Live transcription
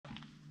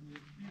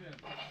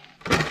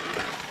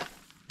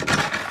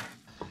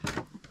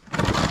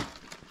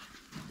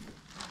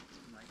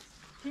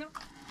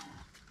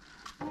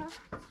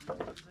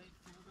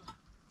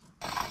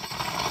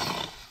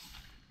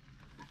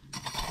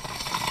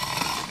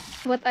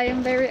What I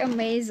am very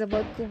amazed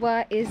about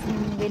Cuba is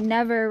we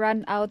never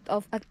run out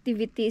of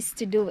activities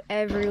to do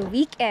every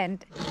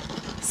weekend.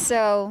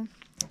 So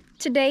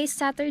today is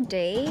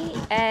Saturday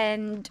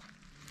and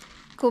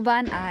Cuba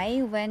and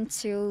I went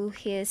to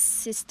his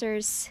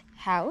sister's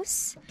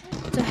house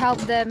to help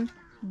them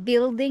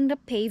building the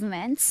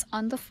pavements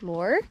on the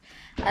floor.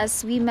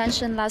 As we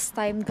mentioned last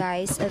time,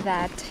 guys,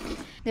 that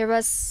there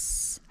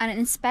was an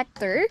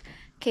inspector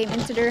came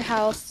into their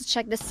house to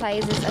check the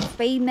sizes and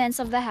pavements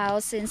of the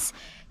house, since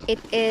it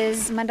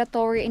is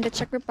mandatory in the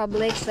Czech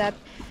Republic that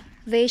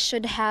they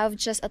should have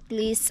just at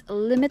least a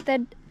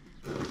limited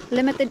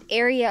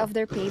area of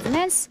their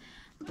pavements.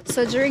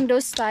 So during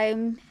those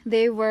time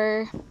they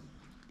were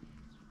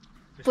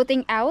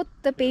putting out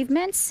the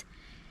pavements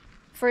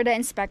for the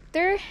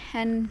inspector,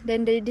 and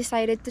then they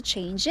decided to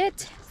change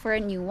it for a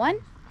new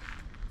one.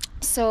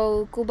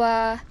 So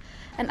Cuba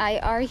and I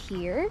are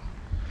here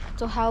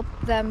to help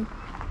them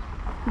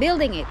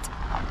building it.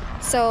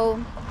 So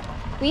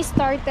we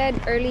started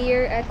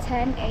earlier at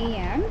 10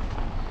 a.m.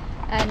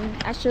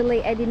 and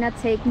actually I did not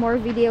take more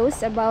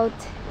videos about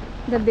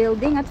the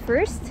building at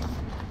first,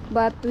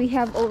 but we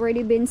have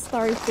already been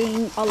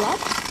starting a lot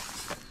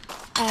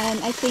and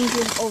I think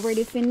we've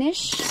already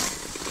finished.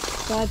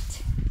 But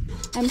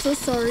I'm so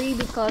sorry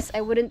because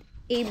I wouldn't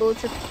able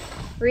to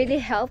really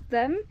help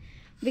them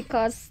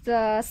because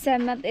the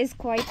cement is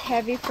quite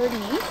heavy for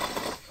me.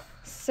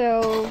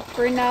 So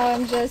for now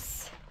I'm just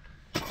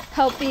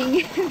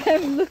helping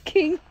them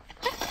looking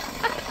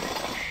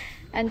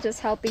and just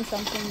helping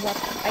something what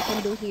I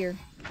can do here.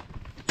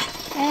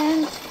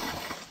 And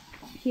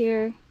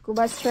here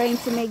Cuba's trying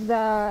to make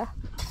the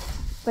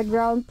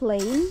ground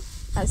plain.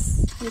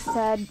 As he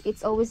said,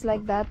 it's always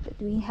like that,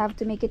 we have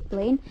to make it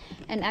plain.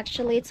 And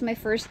actually it's my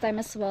first time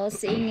as well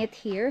seeing it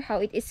here, how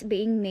it is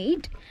being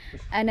made,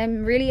 and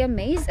I'm really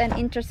amazed and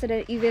interested.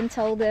 I even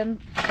tell them,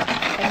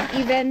 and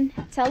even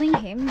telling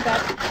him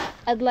that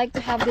I'd like to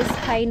have this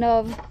kind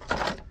of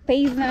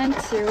pavement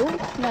too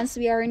once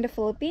we are in the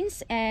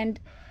Philippines, and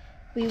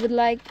I would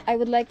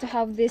like to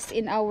have this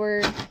in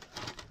our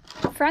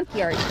front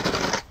yard.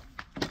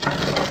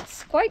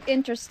 It's quite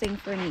interesting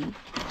for me.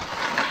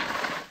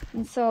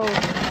 And so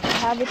I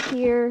have it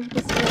here,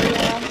 this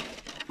area,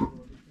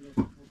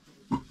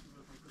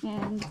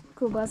 and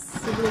Cuba's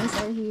siblings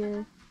are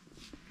here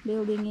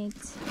building it.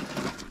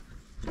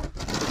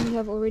 We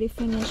have already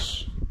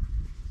finished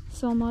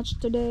so much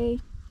today.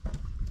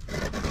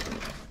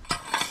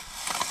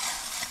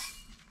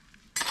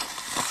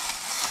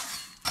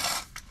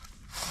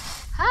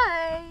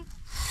 Hi!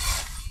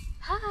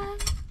 Hi!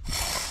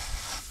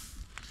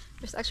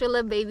 There's actually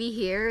a baby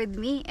here with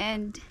me,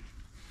 and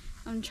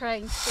I'm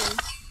trying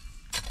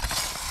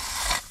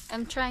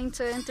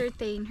to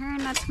entertain her,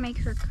 not to make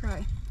her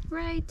cry.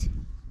 Right?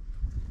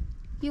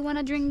 You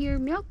wanna drink your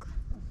milk?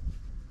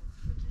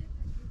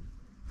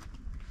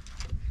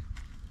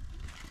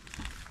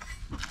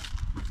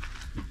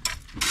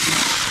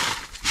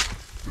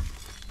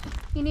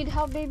 You need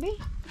help, baby?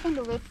 You can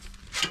do it.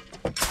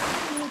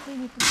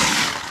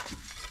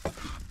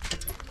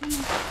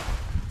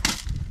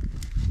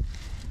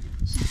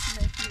 She's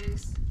like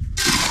this.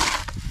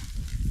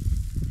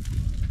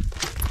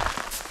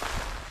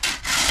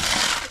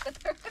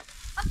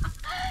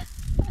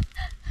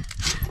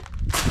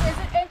 Is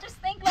it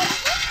interesting,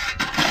 Leslie?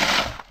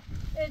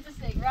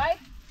 Interesting, right?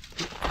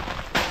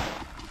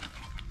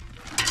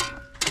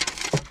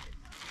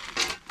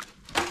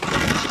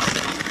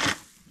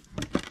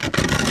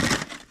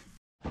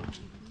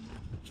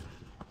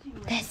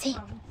 Tessie,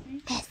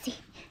 Tessie,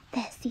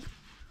 Tessie.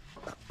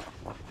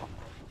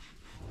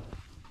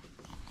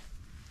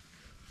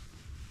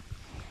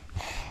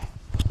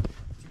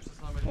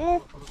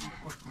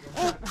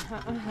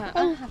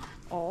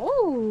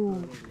 Oh,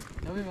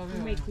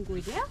 you're making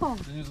video.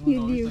 You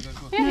do,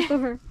 not to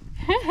her.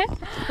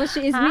 But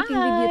she is making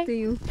video to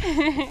you.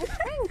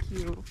 Thank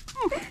you.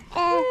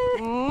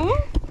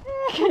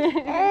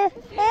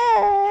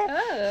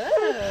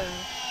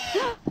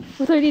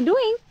 What are they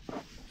doing?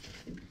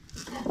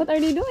 What are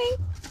they doing?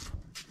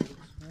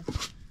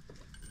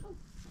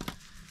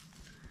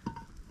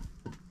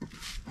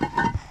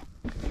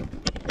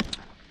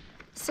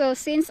 So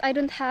since I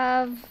don't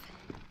have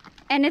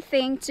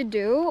anything to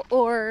do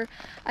or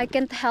I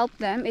can't help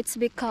them, it's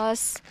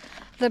because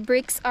the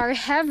bricks are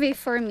heavy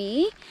for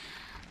me.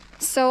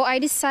 So I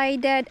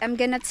decided I'm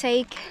gonna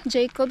take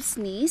Jacob's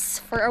niece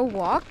for a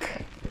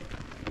walk,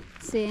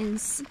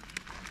 since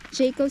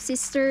Jacob's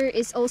sister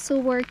is also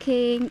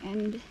working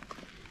and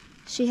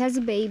she has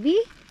a baby.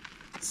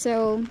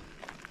 So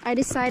I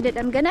decided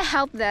I'm gonna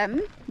help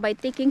them by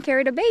taking care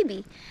of the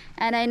baby,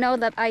 and I know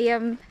that I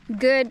am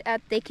good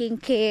at taking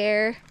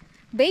care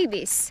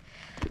babies.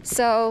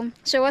 So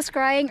she was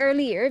crying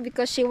earlier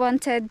because she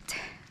wanted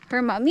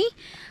her mommy,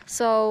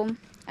 so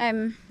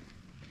I'm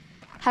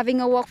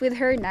having a walk with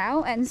her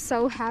now, and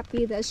so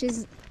happy that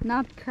she's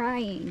not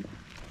crying.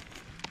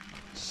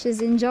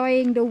 She's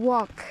enjoying the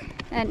walk.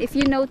 And if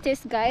you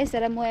notice, guys,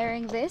 that I'm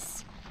wearing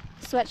this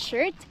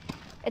sweatshirt,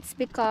 It's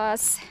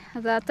because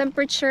the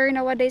temperature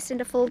nowadays in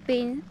the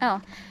Philippines,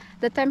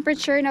 the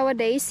temperature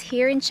nowadays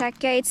here in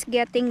Czechia, it's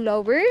getting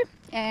lower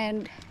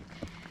and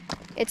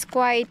it's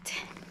quite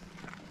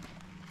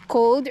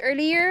cold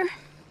earlier,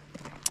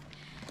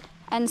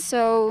 and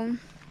so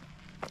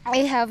I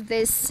have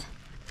this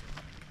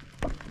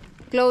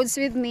clothes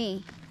with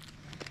me.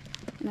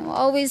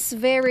 Always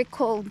very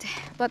cold,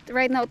 but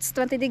right now it's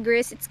 20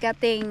 degrees. It's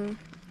getting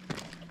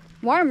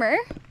warmer,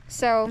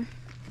 so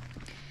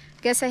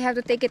guess I have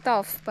to take it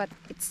off, but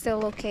it's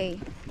still okay.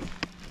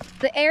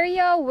 The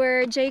area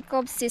where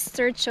Jacob's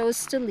sister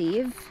chose to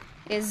live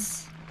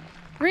is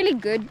really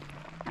good,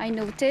 I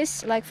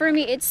noticed. Like for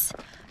me, it's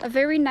a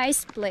very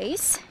nice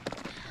place.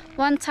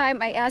 One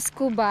time I asked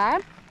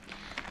Kuba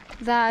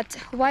that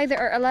why there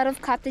are a lot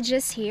of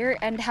cottages here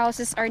and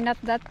houses are not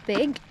that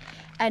big,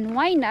 and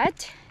why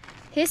not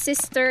his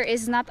sister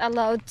is not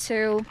allowed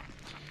to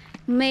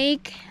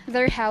make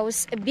their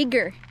house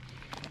bigger,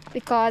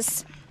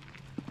 because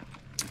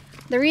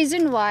the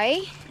reason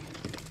why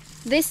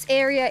this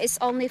area is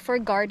only for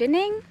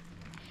gardening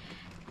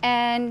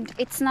and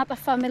it's not a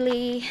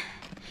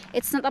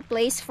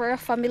place for a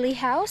family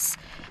house.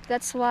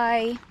 That's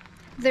why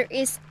there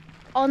is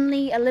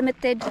only a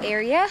limited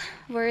area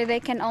where they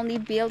can only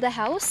build a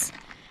house,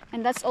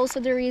 and that's also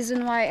the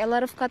reason why a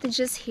lot of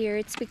cottages here.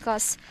 It's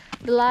because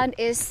the land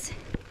is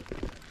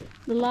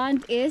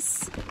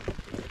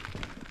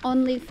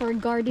only for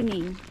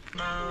gardening.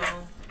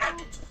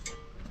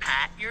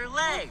 Pat your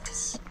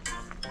legs.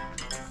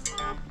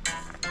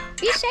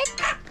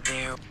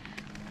 There.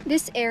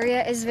 This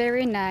area is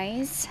very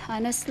nice,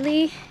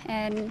 honestly,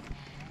 and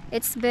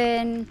it's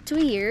been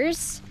 2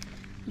 years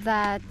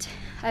that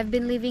I've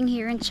been living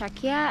here in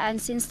Czechia, and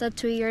since the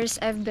 2 years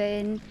I've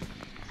been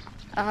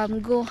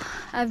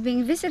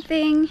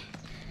visiting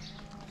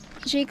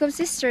Jacob's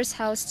sister's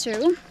house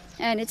too,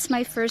 and it's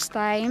my first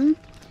time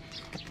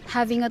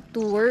having a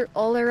tour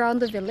all around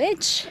the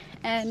village,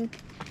 and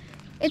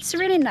it's a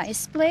really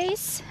nice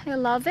place. I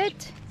love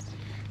it.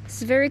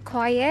 It's very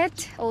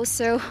quiet.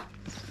 Also,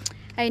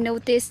 I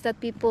noticed that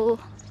people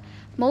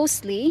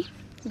mostly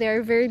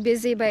they're very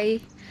busy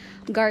by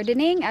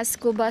gardening. As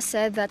Kuba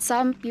said, that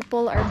some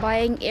people are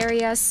buying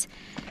areas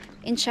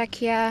in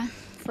Czechia.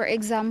 For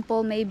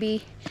example,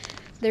 maybe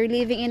they're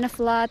living in a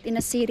flat in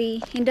the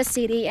city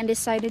and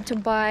decided to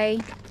buy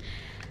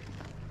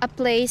a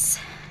place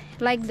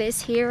like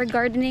this here, a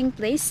gardening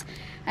place,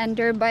 and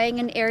they're buying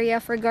an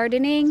area for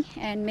gardening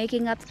and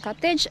making a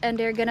cottage, and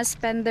they're gonna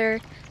spend their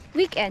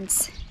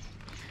weekends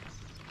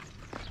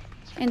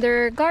in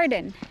their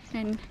garden.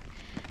 And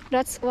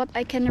that's what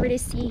I can really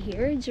see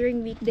here.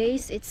 During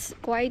weekdays it's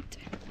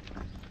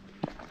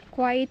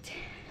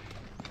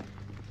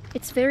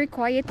it's very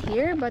quiet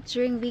here, but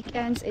during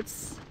weekends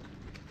it's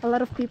a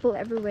lot of people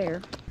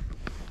everywhere.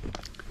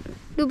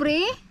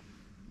 Dubri,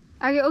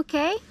 are you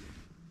okay?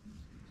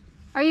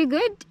 Are you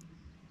good?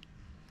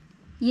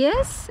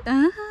 Yes?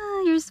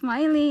 You're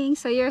smiling,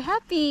 so you're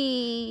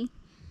happy.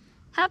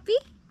 Happy?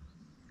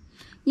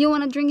 You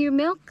want to drink your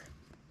milk?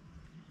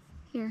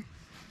 Here.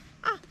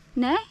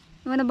 Ne?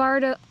 You want to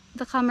borrow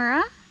the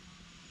camera?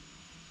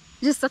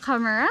 Just the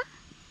camera?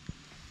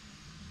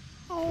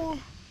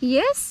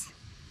 Yes?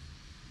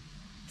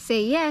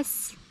 Say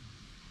yes.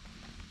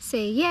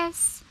 Say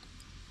yes.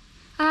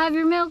 I have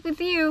your milk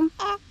with you.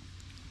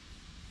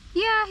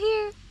 Yeah,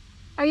 here.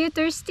 Are you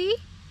thirsty?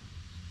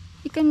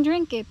 You can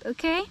drink it,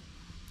 okay?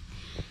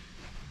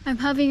 I'm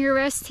having a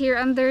rest here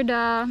under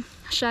the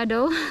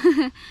shadow.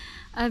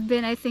 I've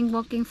been, I think,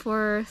 walking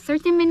for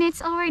 30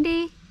 minutes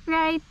already,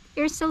 right?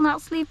 You're still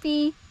not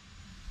sleepy?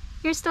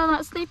 You're still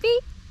not sleepy?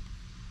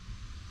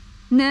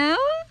 No?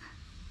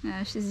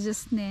 No, she's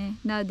just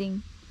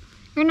nodding.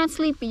 You're not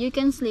sleepy. You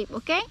can sleep,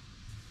 okay?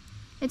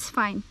 It's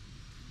fine.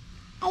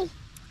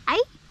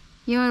 Ay?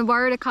 You want to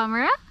borrow the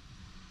camera?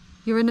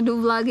 You want to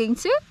do vlogging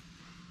too?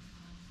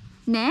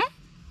 Ne?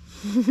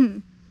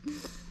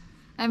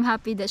 I'm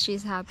happy that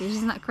she's happy.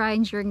 She's not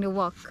crying during the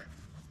walk.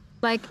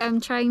 Like, I'm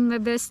trying my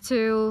best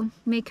to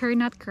make her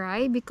not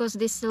cry because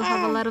they still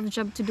have a lot of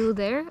job to do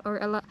there, or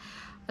a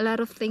lot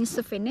of things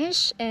to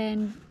finish,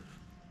 and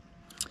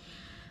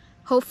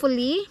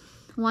hopefully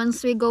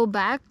once we go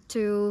back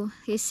to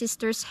his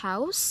sister's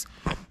house,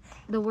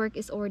 the work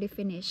is already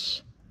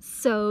finished.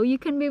 So you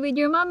can be with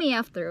your mommy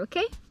after,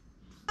 okay?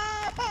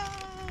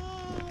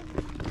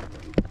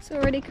 It's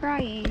already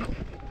crying.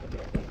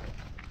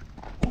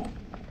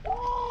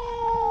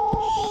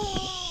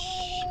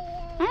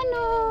 I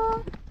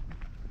know.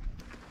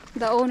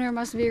 The owner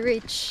must be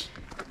rich.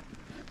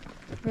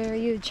 Very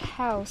huge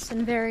house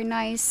and very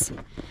nice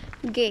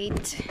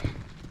gate.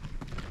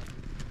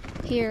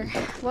 Here,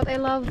 what I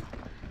love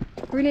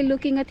really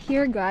looking at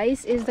here,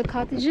 guys, is the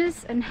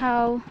cottages and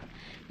how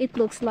it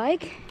looks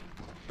like.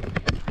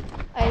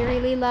 I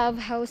really love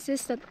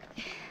houses that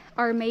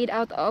are made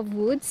out of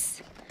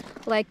woods,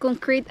 like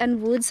concrete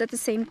and woods at the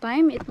same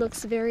time. It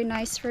looks very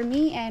nice for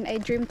me, and I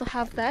dream to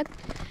have that.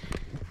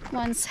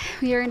 Once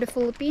we are in the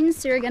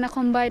Philippines, we're gonna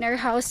combine our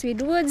house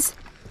with woods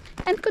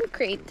and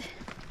concrete.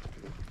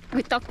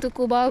 we talked to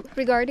Kuba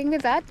regarding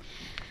with that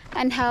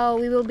and how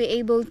we will be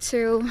able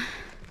to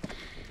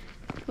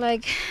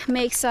like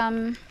make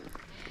some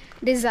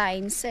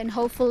designs, and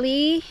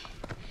hopefully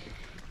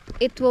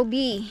it will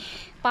be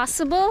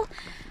possible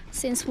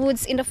since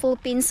woods in the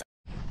Philippines.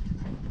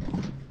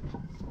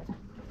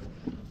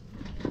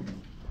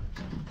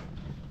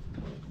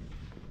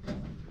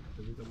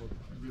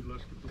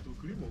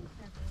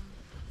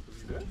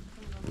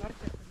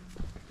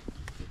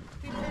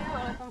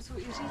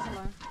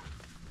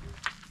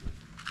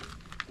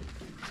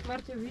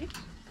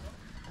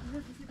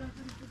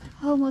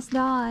 Almost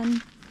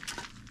done.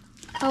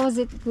 How was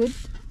it? Good?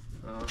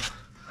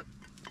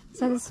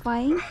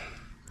 Satisfying?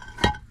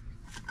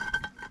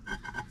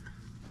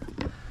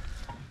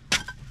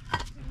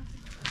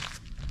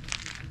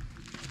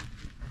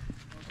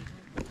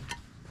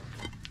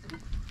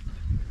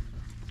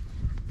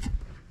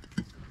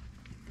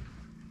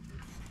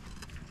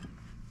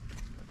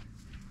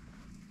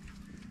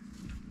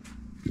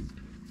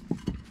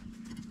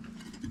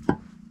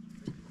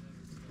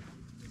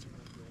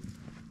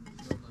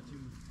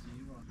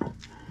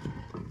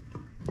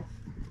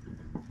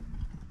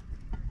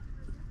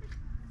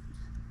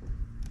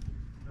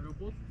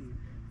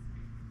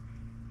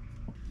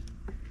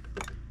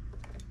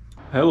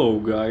 Hello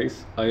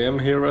guys, I am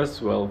here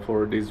as well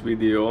for this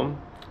video.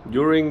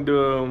 During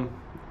the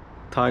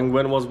time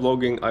when I was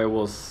vlogging, I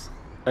was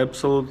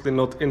absolutely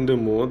not in the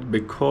mood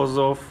because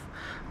of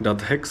that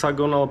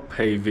hexagonal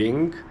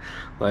paving.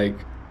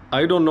 Like,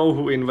 I don't know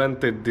who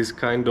invented this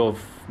kind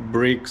of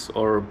bricks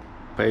or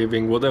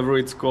paving, whatever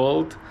it's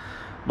called,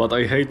 but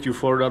I hate you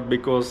for that,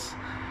 because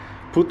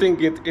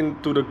putting it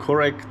into the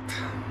correct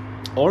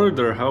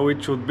order how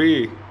it should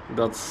be,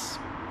 that's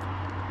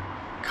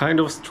kind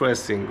of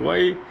stressing.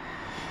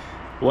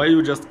 Why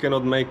you just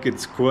cannot make it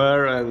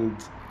square and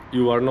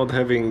you are not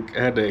having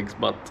headaches?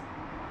 But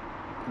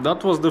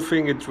that was the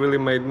thing, it really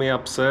made me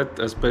upset.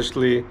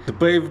 Especially the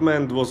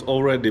pavement was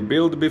already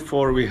built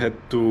before, we had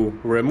to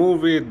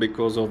remove it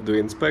because of the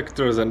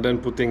inspectors and then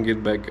putting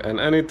it back, and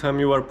anytime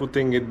you are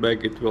putting it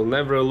back it will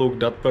never look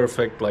that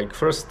perfect like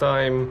first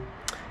time.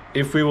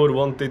 If we would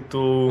wanted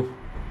to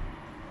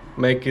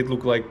make it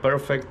look like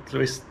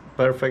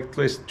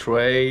perfectly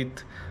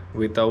straight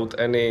without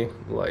any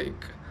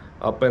like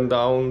up and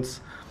downs,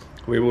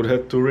 we would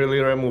have to really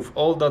remove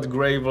all that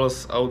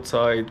gravels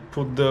outside,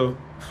 put the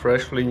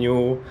freshly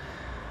new,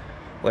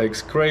 like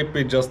scrape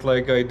it just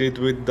like I did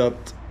with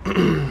that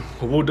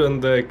wooden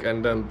deck,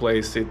 and then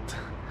place it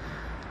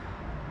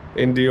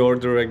in the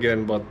order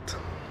again. But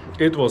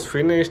it was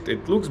finished,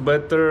 it looks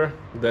better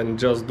than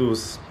just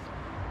those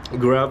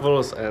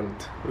gravels, and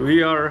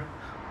we are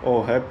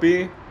all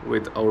happy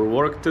with our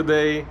work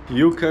today.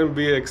 You can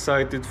be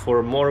excited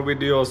for more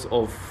videos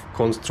of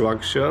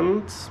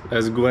constructions.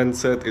 As Gwen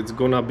said, it's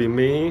gonna be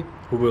me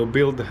who will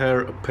build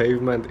her a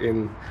pavement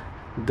in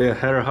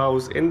her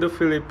house in the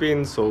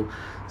Philippines, so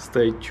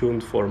stay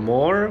tuned for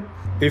more.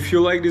 If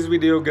you like this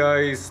video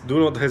guys, do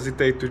not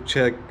hesitate to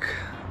check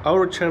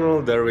our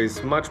channel, there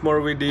is much more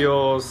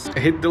videos.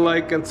 Hit the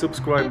like and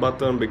subscribe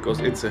button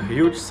because it's a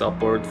huge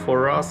support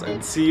for us,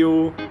 and see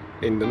you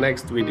in the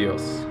next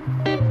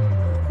videos.